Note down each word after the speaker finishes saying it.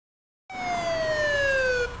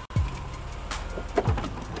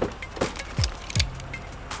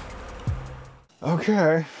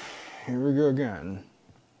Okay, here we go again.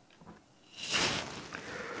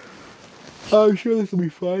 I'm sure this will be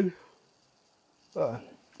fun.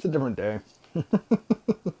 It's a different day.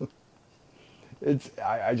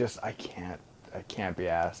 I can't be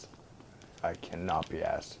asked. I cannot be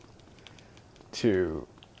asked to,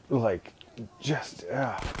 like, just,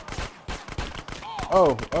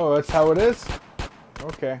 Oh, that's how it is?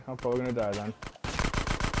 Okay, I'm probably gonna die then.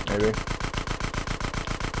 Maybe.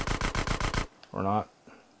 Or not.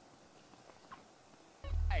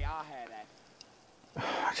 Hey, I'll have that.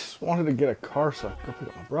 I just wanted to get a car so I could go pick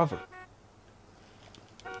up my brother.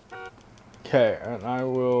 Okay, and I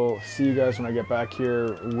will see you guys when I get back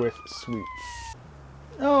here with sweets.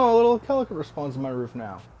 Oh, a little helicopter spawns on my roof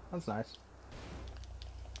now. That's nice.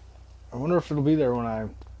 I wonder if it'll be there when I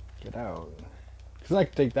get out. Because I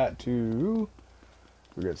can take that to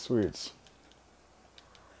go get sweets.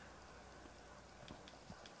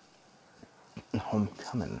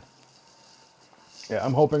 Homecoming. Yeah,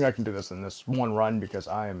 I'm hoping I can do this in this one run because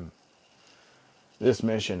I'm... This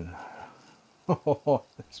mission. Oh,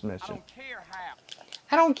 this mission. I don't care how.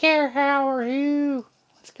 I don't care how or who.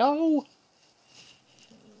 Let's go.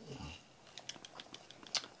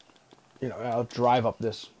 You know, I'll drive up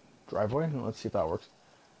this driveway and let's see if that works.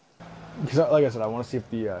 Because, like I said, I want to see if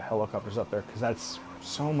the helicopter's up there because that's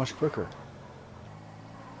so much quicker.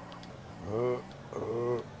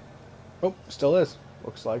 Oh, still is.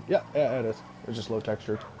 Looks like. Yeah, it is. It's just low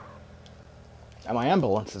textured. And my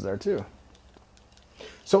ambulance is there too.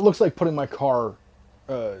 So it looks like putting my car,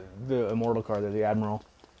 the immortal car there, the Admiral,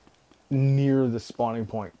 near the spawning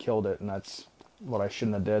point killed it, and that's what I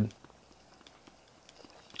shouldn't have did.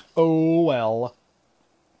 Oh well.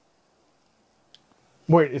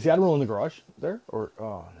 Wait, is the Admiral in the garage there? Or,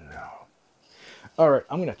 oh no. Alright,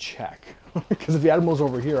 I'm gonna check. Because if the Admiral's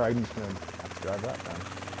over here, I'm just gonna have to drive that then.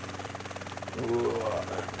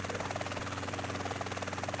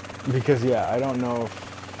 Because, yeah, I don't know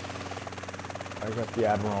if I got the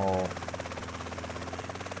Admiral...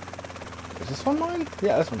 Is this one mine?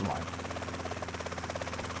 Yeah, this one's mine.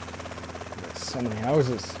 There's so many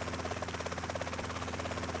houses.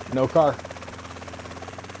 No car.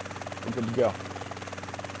 We're good to go.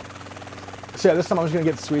 So yeah, this time I'm just going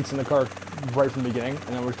to get sweets in the car right from the beginning, and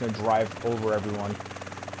then we're just going to drive over everyone.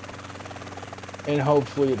 And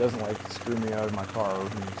hopefully it doesn't, like, screw me out of my car, or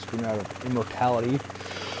screw me out of immortality.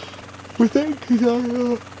 With it, because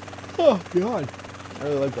oh, God. I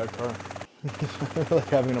really like that car. I really like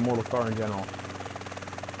having an immortal car in general.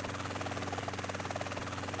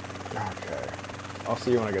 Okay. I'll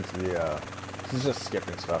see you when I get to the, this is just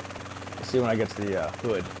skipping stuff. I'll see you when I get to the,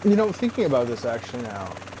 hood. You know, thinking about this actually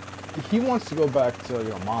now, he wants to go back to, you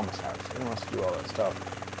know, Mama's house. He wants to do all that stuff.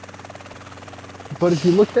 But if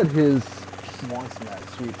you look at his wants in that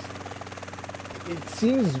sweets, it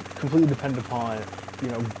seems completely dependent upon, you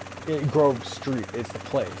know, Grove Street. It's the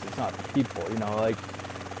place. It's not the people. You know, like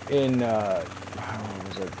in I don't know,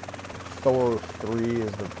 was it Thor 3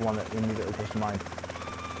 is the one that immediately comes to mind.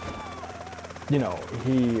 You know,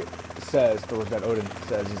 he says, Thor's dad Odin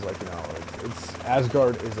says, he's like, you know, it's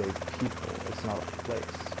Asgard is a people. It's not a place.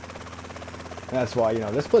 And that's why, you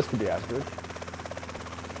know, this place could be Asgard.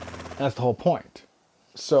 And that's the whole point.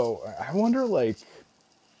 So I wonder, like,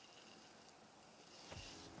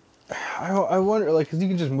 I wonder, like, because you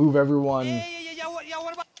can just move everyone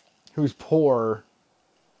What about... who's poor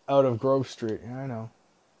out of Grove Street. Yeah, I know.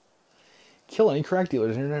 Kill any crack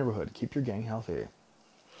dealers in your neighborhood. Keep your gang healthy.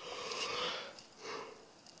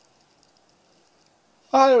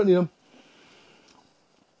 I don't need them.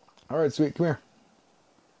 Alright, sweet. Come here.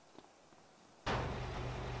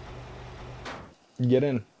 Get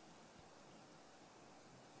in.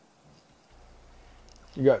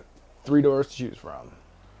 You got 3 doors to choose from.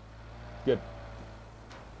 Good.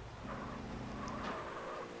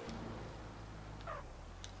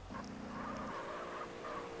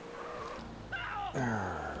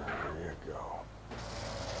 There you go.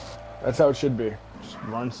 That's how it should be. Just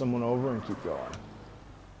run someone over and keep going.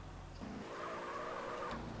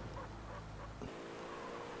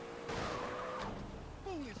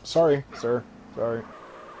 Sorry, sir. Sorry.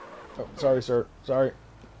 Oh, sorry, sir. Sorry.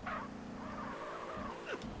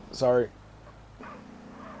 Sorry.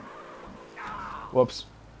 Whoops.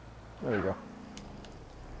 There you go.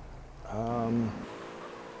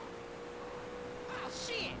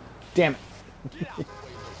 Damn it.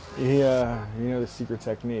 Yeah, you know the secret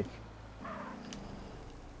technique.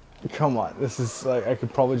 Come on, this is like, I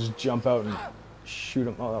could probably just jump out and shoot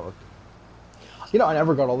him. Oh, that worked. You know, I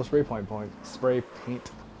never got all the spray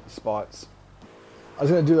paint spots. I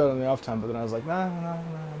was gonna do that on the off time, but then I was like, nah,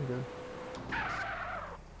 I'm good.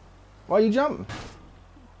 Why are you jumping?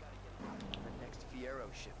 The next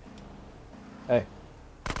Fiero shipment. Hey.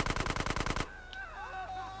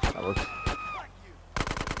 That works.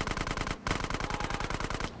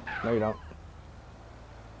 No, you don't.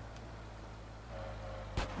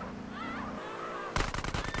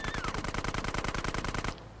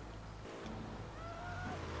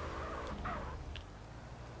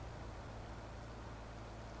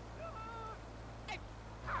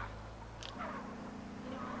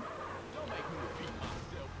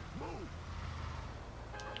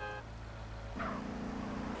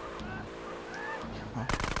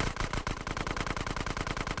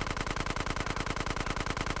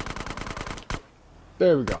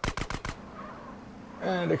 There we go.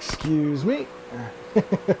 And excuse me.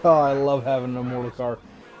 Oh, I love having a mortal car.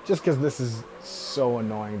 Just because this is so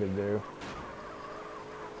annoying to do.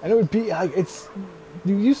 And it would be like, it's...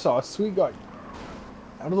 You saw Sweet got...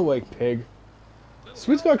 Out of the way, pig.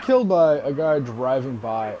 Sweet's got killed by a guy driving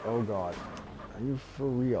by. Oh god. Are you for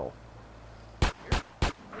real?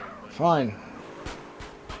 Fine.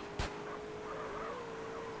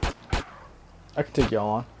 I can take y'all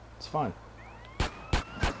on. It's fine.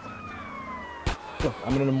 Look,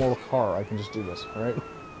 I'm in an immortal car. I can just do this, alright?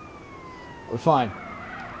 We're fine.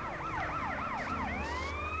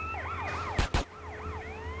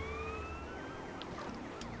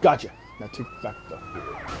 Gotcha. Now take back the...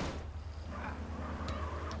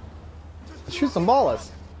 Let's shoot some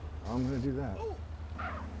ballas. I'm gonna do that.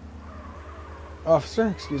 Officer,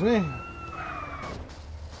 excuse me.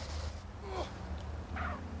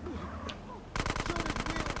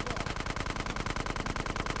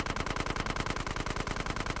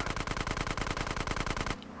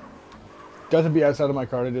 Do I have to be outside of my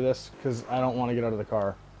car to do this? Because I don't want to get out of the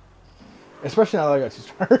car. Especially now that I got 2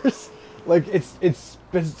 stars. Like, it's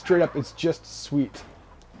straight up, it's just Sweet.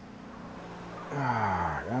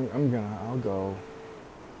 Ah, I'll go.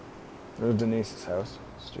 There's Denise's house.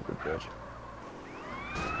 Stupid bitch.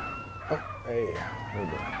 Oh, hey. There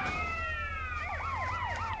we go.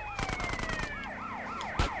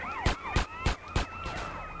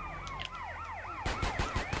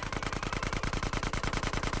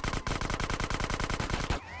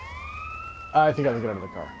 I think I can get out of the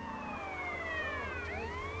car.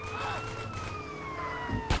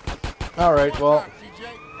 Alright, well.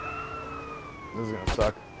 This is gonna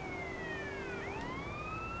suck.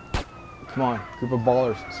 Come on, group of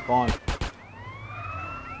ballers, spawn.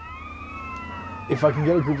 If I can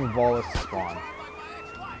get a group of ballers to spawn,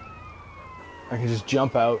 I can just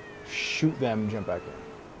jump out, shoot them, and jump back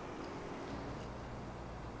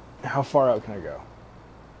in. How far out can I go?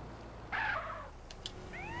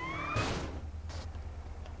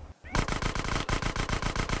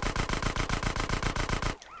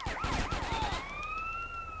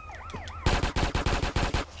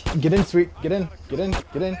 Get in, Sweet. Get in. Get in.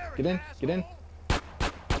 Get in. Get in. Get in.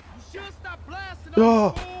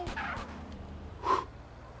 Oh.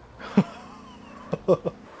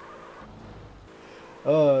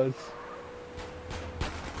 It's...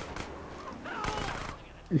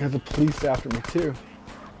 You got the police after me too.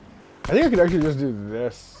 I think I could actually just do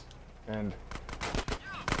this and...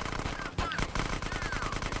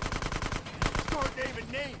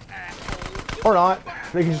 Or not.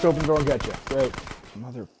 They can just open the door and get you. Great.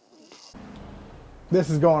 Mother... This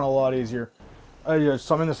is going a lot easier.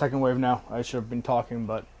 So I'm in the second wave now. I should have been talking,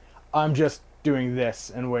 but I'm just doing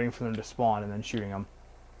this and waiting for them to spawn and then shooting them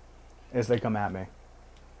as they come at me.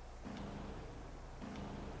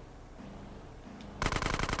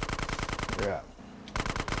 Yeah.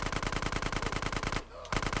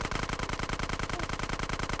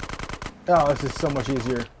 Oh, this is so much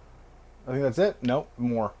easier. I think that's it? Nope,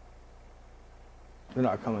 more. They're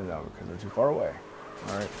not coming though because they're too far away.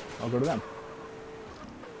 Alright, I'll go to them.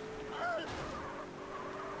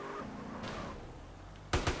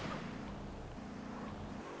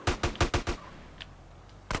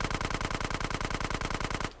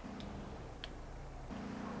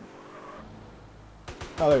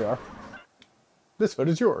 Oh, there you are. This hood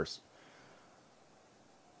is yours.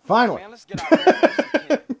 Finally. Man, let's get out of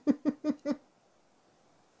here.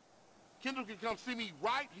 Kendall can come see me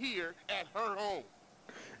right here at her home.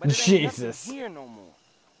 But it ain't Jesus. nothing here no more.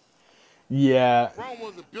 Yeah. Rome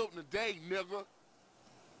wasn't built in a day, nigga.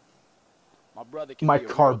 My brother can My be a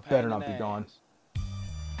car real pain better in not the be ass. gone.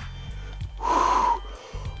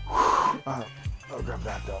 I'll grab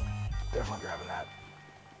that though. Definitely grabbing that.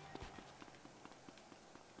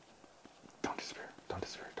 Don't disappear. Don't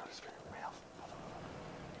disappear. Don't disappear. Let me help.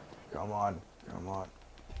 Come on. Come on.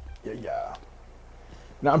 Yeah, yeah.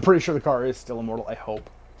 Now, I'm pretty sure the car is still immortal. I hope.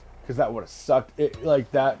 Because that would have sucked. It, like,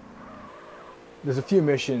 that... There's a few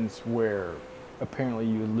missions where apparently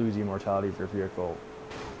you lose the immortality of your vehicle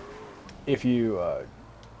if you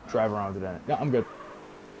drive around with it in it. Yeah, I'm good.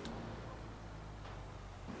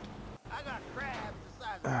 I got crabs the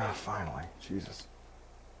size of baseball. Finally, Jesus.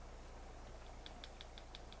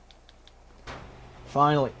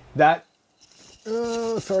 Finally, that.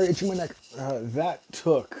 Sorry, itching my neck. That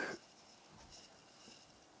took.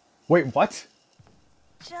 Wait, what?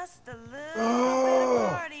 Just a little bit of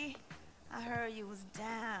party. I heard you was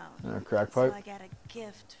down. Crack So pipe. I got a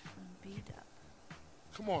gift from B-Dub.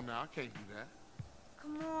 Come on now, I can't do that.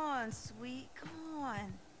 Come on, sweet, come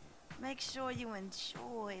on. Make sure you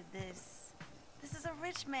enjoy this. This is a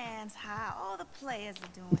rich man's high. All the players are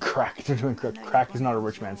doing it. Crack. They're doing I crack. know you're Crack is gonna not a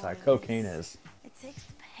rich man's high. enjoy Cocaine this. is. It takes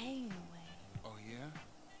the pain away. Oh yeah?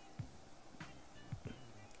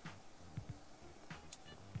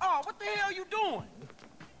 Oh, what the hell you doing?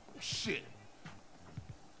 Shit.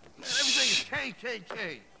 Man, everything is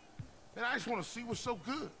KKK. Man, I just want to see what's so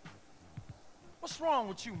good. What's wrong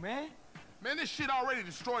with you, man? Man, this shit already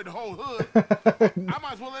destroyed the whole hood. I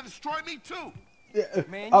might as well let it destroy me too. Yeah,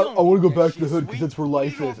 Man, I you don't want to need go that back to the shit, hood because sweet. that's where What do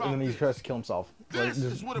life you know is, and then about he this? tries to kill himself. Like, This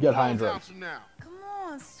is just what it get high boils and down drugs. to now. Come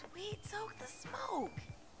on, sweet, soak the smoke.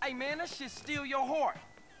 Hey, man, that shit steal your heart.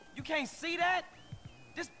 You can't see that?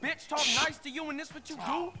 This bitch talk nice to you and this what you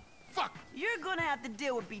do? Fuck. You're gonna have to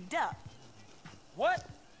deal with B-Dub. What?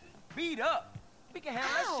 Beat up? We can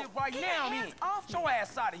handle Ow, that shit right get now, your then. hands off Get your me.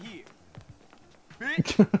 ass out of here.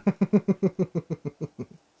 Bitch.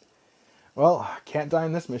 Well, can't die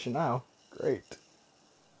in this mission now. Great.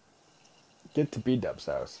 Get to B-Dub's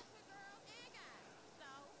house.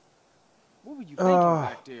 What were you thinking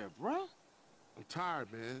back there, bruh? I'm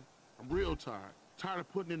tired, man. I'm real tired. Tired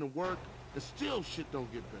of putting in the work and still shit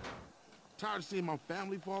don't get better. Tired of seeing my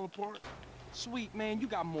family fall apart. Sweet, man, you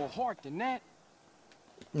got more heart than that.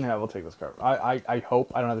 Yeah, we'll take this car. I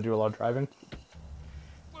hope I don't have to do a lot of driving.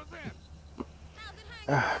 What's that?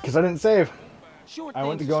 Because I didn't save. Sure I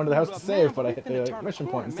went to things go are into the house screwed to up save, now, but I we hit finna the turn mission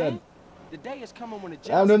corner, point instead. man. The day is coming when the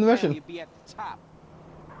I'm doing the Johnson mission. family will be at the top.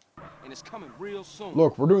 And it's coming real soon.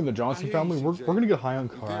 Look, we're doing the Johnson I hear you, family. We're CJ. gonna get high on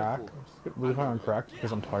Be crack. careful. Get really high on crack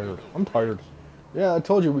because I'm tired. I'm tired. Yeah, I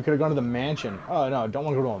told you we could have gone to the mansion. Oh no, don't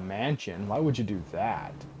want to go to a mansion. Why would you do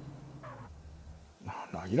that?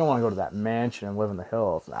 No, you don't want to go to that mansion and live in the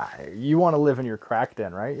hills. Nah, you want to live in your crack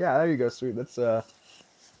den, right? Yeah, there you go, sweet. That's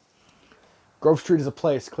Grove Street is a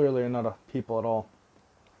place, clearly, and not a people at all.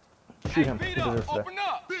 Shoot him. Hey, He beat deserves up, to die. open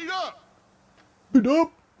up. Beat up! Beat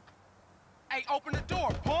up! Hey, open the door,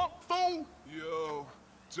 punk. Fool! Yo,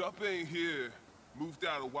 Dup ain't here. Moved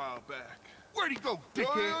out a while back. Where'd he go, Yo,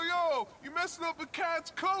 dickhead? yo, you messing up the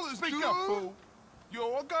cat's colors, Speak dude. up, fool.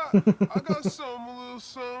 Yo, I got some, a little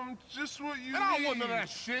something, just what you And I need. don't want none of that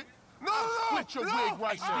shit. No, I'll no, split your no. wig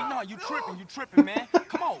right Sweet, now. no, you tripping, man.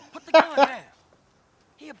 Come on, put the gun down.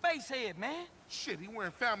 He a base head, man. Shit, he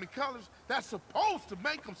wearing family colors. That's supposed to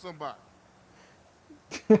make him somebody.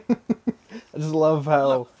 I just love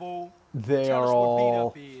how Look, fool. they Tell are us all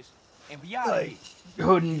what beat up is, and be out of like here.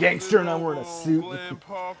 hood and gangster, and I'm Live wearing a on suit, Glen with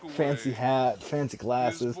Parkway. fancy hat, fancy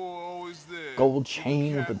This glasses, boy always there. gold Give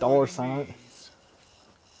chain with cat the dollar what he sign. needs.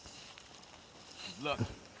 Look,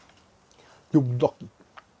 You're lucky.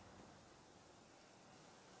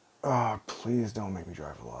 Oh, please don't make me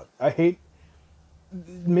drive a lot. I hate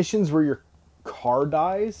missions where your car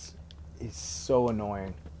dies. It's so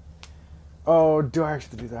annoying. Oh, do I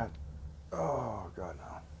actually do that? Oh, God,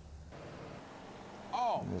 no.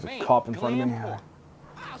 oh, There's man, a cop in front of me. Glen Park.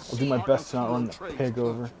 I'll do my best to not run the pig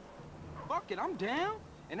over. Fuck it, I'm down.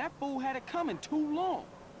 And that fool had it coming too long.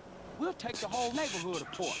 We'll take the whole neighborhood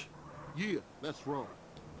apart. Yeah, let's roll.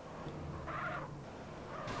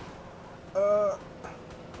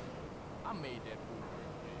 I made that fool.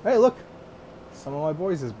 Hey, look! Some of my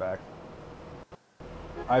boys is back.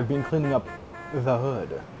 I've been cleaning up the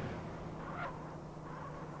hood.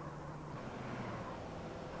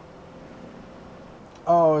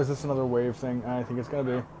 Oh, is this another wave thing? I think it's gonna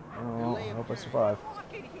be. Oh, I hope I survive.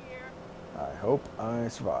 I hope I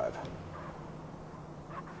survive.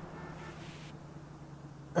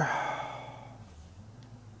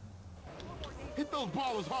 Hit those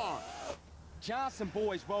ballers hard. Johnson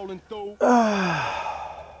boys rolling through.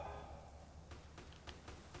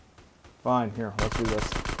 Fine, here, let's do this.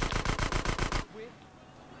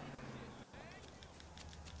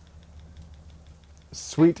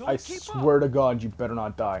 Sweet, Don't I keep up. swear to God, you better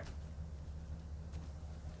not die.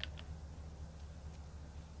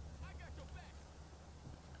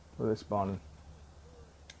 Where are they spawning?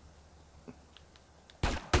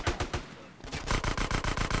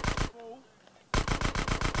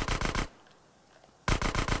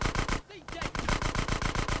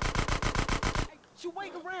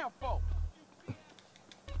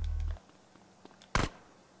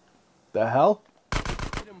 The hell?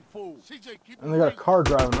 Get them fools. CJ, keep And they got a car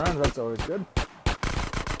driving around. That's always good.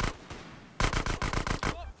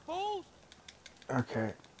 What, fools?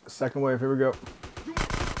 Okay. Second wave. Here we go.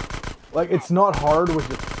 Like, it's not hard with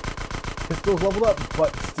the pistols leveled up,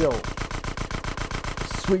 but still.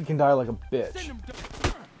 Sweet can die like a bitch. Send them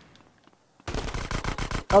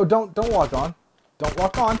Oh, don't lock on. Don't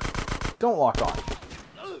lock on. Don't lock on.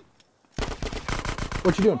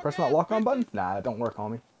 What you doing? Pressing that lock on button? Nah, it don't work,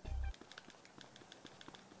 homie.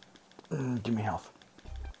 Give me health.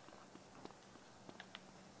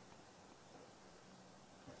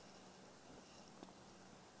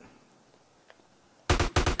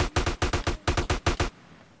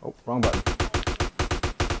 Oh, wrong button.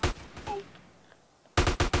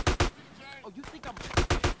 Oh, you think I'm...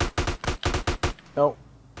 Oh,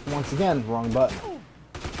 once again, wrong button.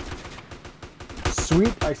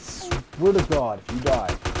 Sweet, I swear to God, if you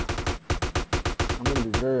die, I'm gonna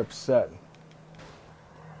be very upset.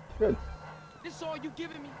 Good. This all you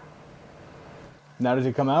giving me? Now does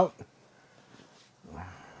it come out?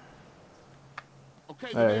 Okay,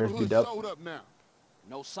 Hey, the here's neighborhood beat up. showed up now.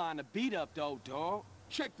 No sign of beat up, though, dog.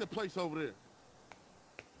 Check the place over there.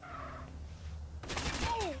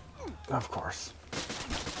 Of course.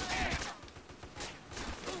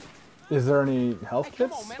 Is there any health Hey, come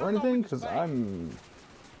kits on, man, or I thought we anything? was Because back. I'm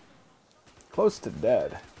close to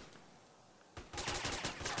dead.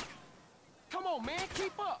 Come on, man,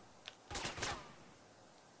 keep up.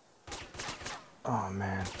 Oh,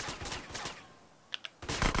 man.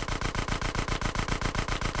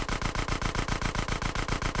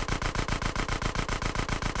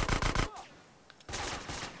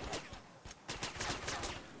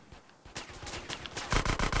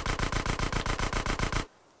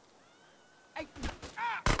 Hey,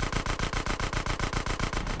 ah!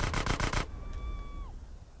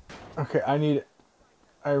 Okay,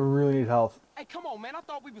 I really need health. Hey, come on, man, I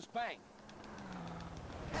thought we was bang.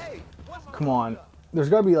 Hey, what's Come on. There's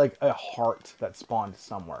gotta be like a heart that spawned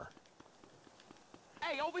somewhere.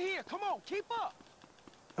 Hey, over here, come on, keep up.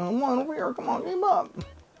 Come on over here, come on, keep up.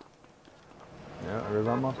 Yeah, there's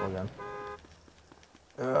our muscle again.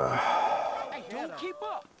 Hey, don't keep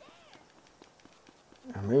up.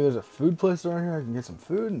 Maybe there's a food place around here I can get some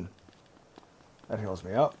food and that heals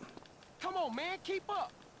me up. Come on, man, keep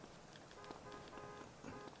up.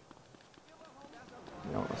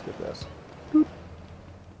 You know, let's get this.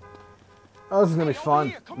 Oh, this is gonna be Hey, over fun.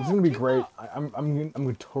 here, come This is on, gonna be keep great. up. I'm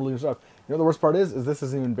gonna totally suck. You know the worst part is this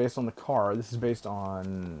isn't even based on the car. This is based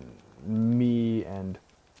on me, and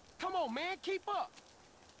Come on, man, keep up.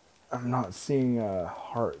 I'm not seeing a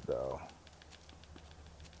heart though.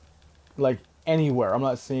 Like anywhere, I'm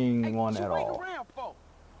not seeing Hey, one what you at waiting all. around for?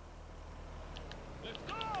 Let's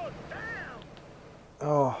go, down.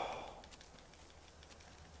 Oh.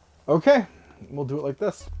 Okay, we'll do it like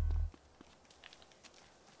this.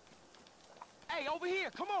 Hey, over here,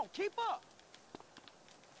 come on, keep up.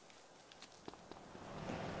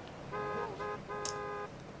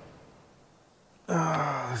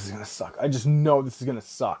 This is gonna suck. I just know this is gonna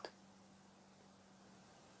suck.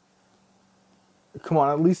 Come on,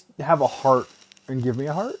 at least have a heart and give me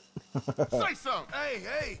a heart. Say something.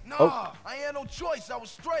 Hey, nah, Oh. I ain't had no choice. I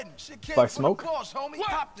was threatened. Shit came By from smoke? the boss, homie.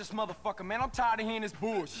 Pop this motherfucker, man. I'm tired of hearing this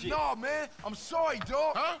bullshit. Nah, man, I'm sorry,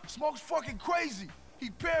 dog. Huh? Smoke's fucking crazy. He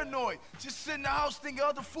paranoid. Just sit in the house thinking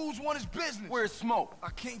other fools want his business. Where's Smoke? I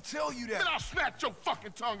can't tell you Then that. I'll snatch your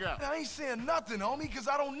fucking tongue out. I ain't saying nothing, homie, because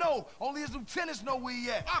I don't know. Only his lieutenants know where he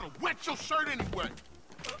at. I'd have wet your shirt anyway.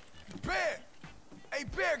 Bear! Hey,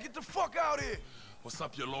 Bear, get the fuck out here. What's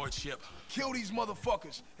up, your lordship? Kill these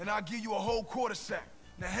motherfuckers, and I'll give you a whole quarter sack.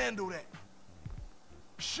 Now handle that.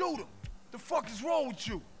 Shoot him. The fuck is wrong with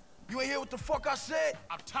you? You ain't hear what the fuck I said?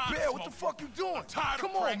 I'm tired Bear, of what the smoking. fuck you doing? I'm tired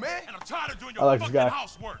Come of on, praying, man. and I'm tired of doing I your like this fucking guy.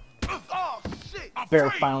 housework. Oh, shit. I'm Bear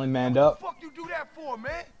free. finally manned What up. the fuck you do that for,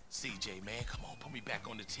 man? CJ, man, come on, put me back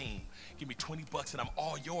on the team. Give me 20 bucks and I'm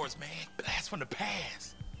all yours, man. Blast from the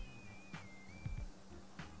past.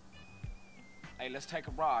 Hey, let's take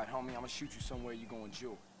a ride, homie. I'm gonna shoot you somewhere you gonna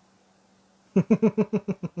enjoy.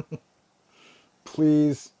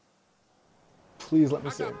 Please. Please let me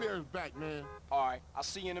I save. got Bear's back, man. All right, I'll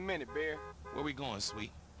see you in a minute, Bear. Where we going,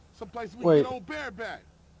 sweet? Someplace we Wait. can get old Bear back.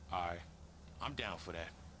 All right, I'm down for that.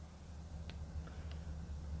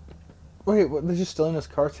 Wait, what, they're just still in this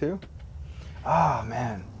car too? Ah,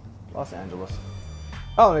 man. Los Angeles.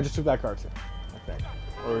 Oh, and they just took that car too, I think.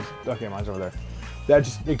 Or, okay, mine's over there.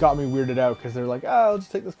 It got me weirded out because they're like, oh, I'll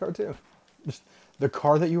just take this car too. Just the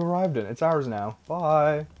car that you arrived in. It's ours now.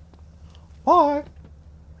 Bye. Bye.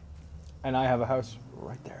 And I have a house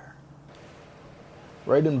right there.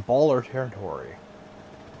 Right in baller territory.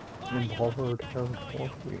 Revolver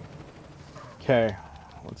territory. Okay,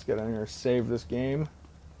 let's get in here. Save this game.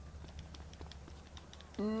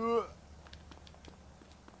 There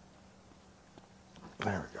we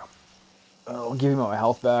go. I'll give me my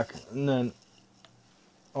health back, and then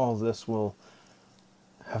all this will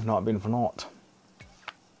have not been for naught.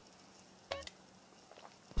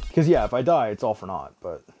 Because yeah, if I die, it's all for naught.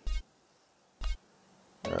 But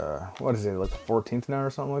what is it, like the 14th now or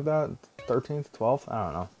something like that? 13th, 12th? I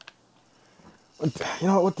don't know. You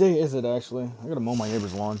know what day is it actually? I gotta mow my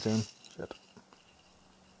neighbor's lawn soon. Shit.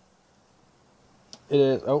 It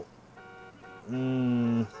is. Oh.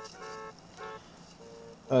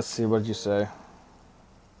 Let's see. What did you say?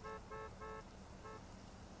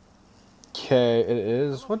 Okay, it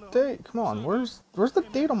is. What date? Come on. Where's the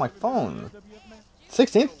date on my phone?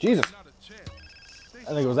 16th? Jesus. I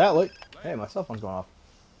think it was that late. Hey, my cell phone's going off.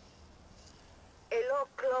 Hello,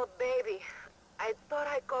 Claude, baby. I thought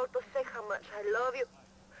I'd call to say how much I love you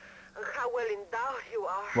and how well endowed you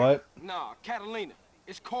are. What? Nah, Catalina.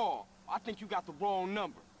 It's Carl. I think you got the wrong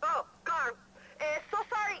number. Oh, Carl. So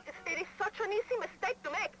sorry. It is such an easy mistake to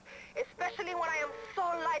make, especially when I am so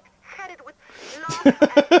light-headed with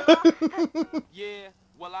love. Yeah,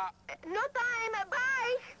 well, No time.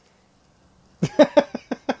 Bye.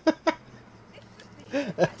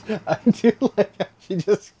 I do like how she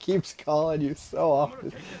just keeps calling you so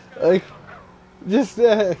often. Like, just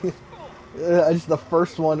the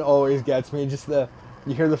first one always gets me. Just you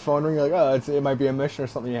hear the phone ring, you're like, oh, it might be a mission or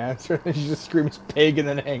something. You answer, and she just screams pig and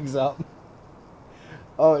then hangs up.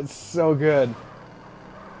 Oh, it's so good.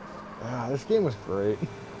 This game was great.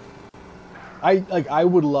 I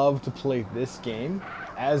would love to play this game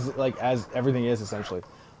as everything is essentially,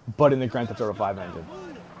 but in the Grand Theft Auto 5 engine.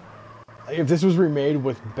 If this was remade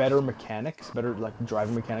with better mechanics, better like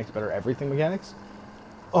driving mechanics, better everything mechanics,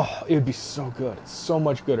 oh, it would be so good. It's so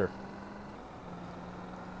much gooder.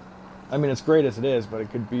 I mean, it's great as it is, but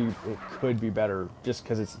it could be better just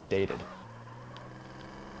because it's dated.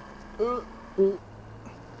 But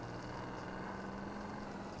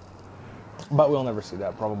we'll never see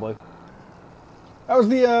that, probably. That was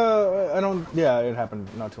the, it happened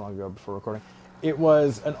not too long ago before recording. It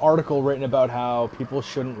was an article written about how people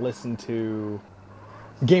shouldn't listen to,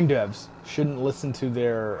 game devs shouldn't listen to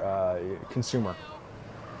their consumer.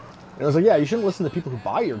 And it was like, yeah, you shouldn't listen to people who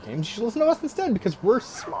buy your games, you should listen to us instead, because we're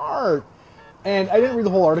smart. And I didn't read the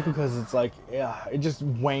whole article because it's like, yeah, it just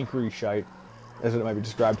wankery shite, as it might be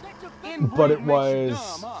described. But it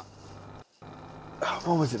was,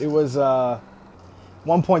 what was it? It was,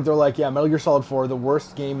 one point they're like, yeah, Metal Gear Solid 4, the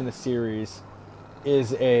worst game in the series,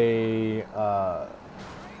 is the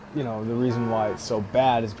reason why it's so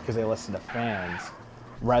bad is because they listen to fans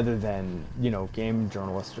rather than, game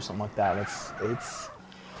journalists or something like that.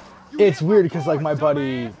 It's weird because, like, my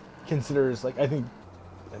buddy considers, like, I think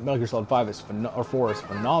Metal Gear Solid 4 is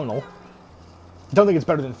phenomenal. Don't think it's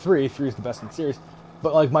better than 3. 3 is the best in the series.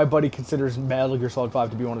 But, like, my buddy considers Metal Gear Solid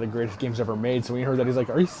 5 to be one of the greatest games ever made, so when he heard that, he's like,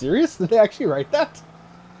 are you serious? Did they actually write that?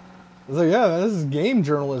 I was like, yeah, man, this is game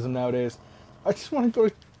journalism nowadays. I just want to go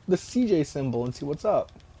to the CJ symbol and see what's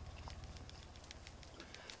up.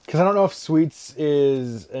 Because I don't know if sweets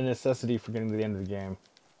is a necessity for getting to the end of the game.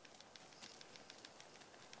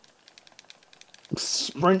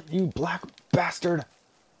 Sprint, you black bastard!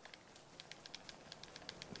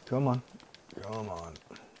 Come on. Come on.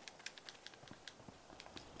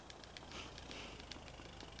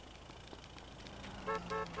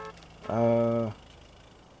 Oh,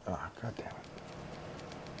 god damn it.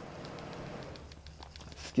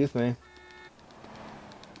 Excuse me.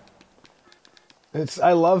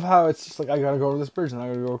 I love how it's just like, I gotta go over this bridge, and I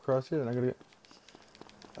gotta go across here, and I gotta get...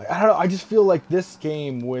 I don't know, I just feel like this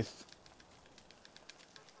game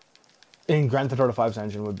in Grand Theft Auto 5's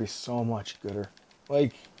engine would be so much gooder.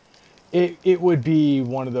 Like, it would be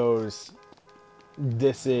one of those,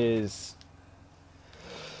 this is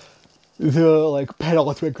the, like,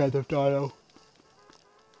 penultimate Grand Theft Auto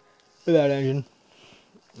for that engine.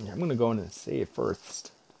 Yeah, I'm gonna go in and save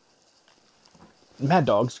first. Mad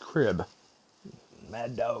Dog's crib.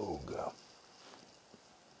 Mad Dog.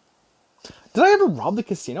 Did I ever rob the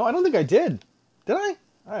casino? I don't think I did. Did I?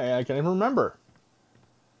 I can't even remember.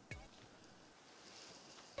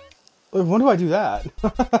 Like, when do I do that?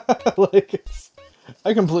 Like,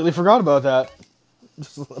 I completely forgot about that.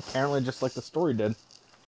 Apparently just like the story did.